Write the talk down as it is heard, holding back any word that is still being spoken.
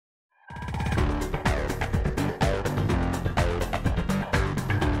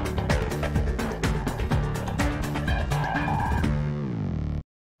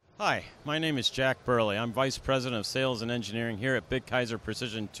Hi, my name is Jack Burley. I'm Vice President of Sales and Engineering here at Big Kaiser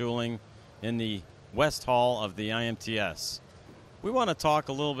Precision Tooling in the West Hall of the IMTS. We want to talk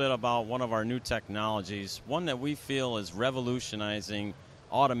a little bit about one of our new technologies, one that we feel is revolutionizing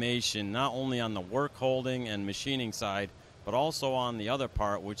automation, not only on the work holding and machining side, but also on the other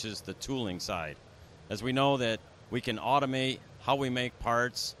part, which is the tooling side. As we know that we can automate how we make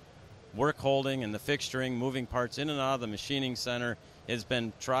parts, work holding and the fixturing, moving parts in and out of the machining center has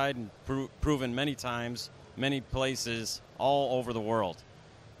been tried and proven many times, many places all over the world.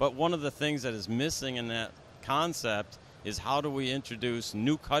 But one of the things that is missing in that concept is how do we introduce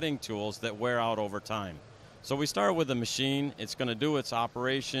new cutting tools that wear out over time. So we start with the machine. It's going to do its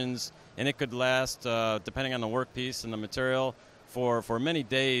operations, and it could last, depending on the workpiece and the material, for many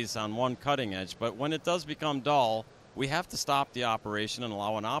days on one cutting edge. But when it does become dull, we have to stop the operation and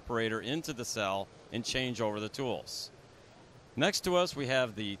allow an operator into the cell and change over the tools. Next to us, we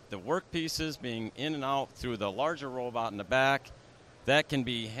have the work pieces being in and out through the larger robot in the back. That can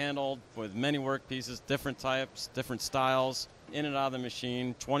be handled with many work pieces, different types, different styles, in and out of the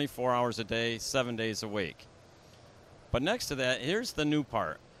machine, 24 hours a day, 7 days a week. But next to that, here's the new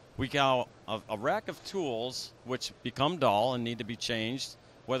part. We got a rack of tools which become dull and need to be changed,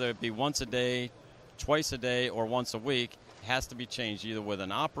 whether it be once a day, twice a day, or once a week. It has to be changed either with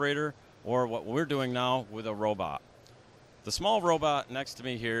an operator or what we're doing now with a robot. The small robot next to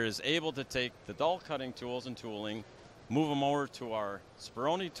me here is able to take the dull cutting tools and tooling, move them over to our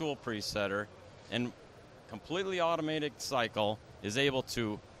Speroni tool presetter, and completely automated cycle is able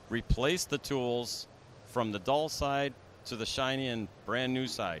to replace the tools from the dull side to the shiny and brand new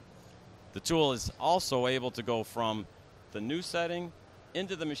side. The tool is also able to go from the new setting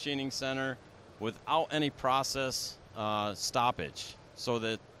into the machining center without any process stoppage, so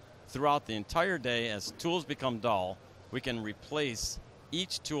that throughout the entire day, as tools become dull, we can replace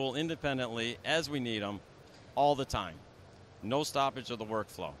each tool independently as we need them all the time. No stoppage of the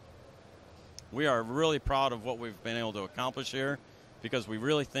workflow. We are really proud of what we've been able to accomplish here, because we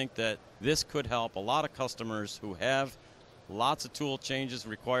really think that this could help a lot of customers who have lots of tool changes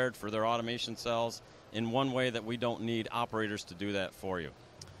required for their automation cells in one way that we don't need operators to do that for you.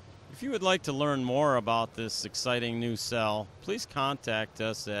 If you would like to learn more about this exciting new cell, please contact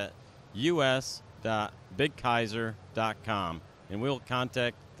us at us.bigkaiser.com, and we'll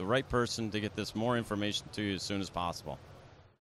contact the right person to get this more information to you as soon as possible.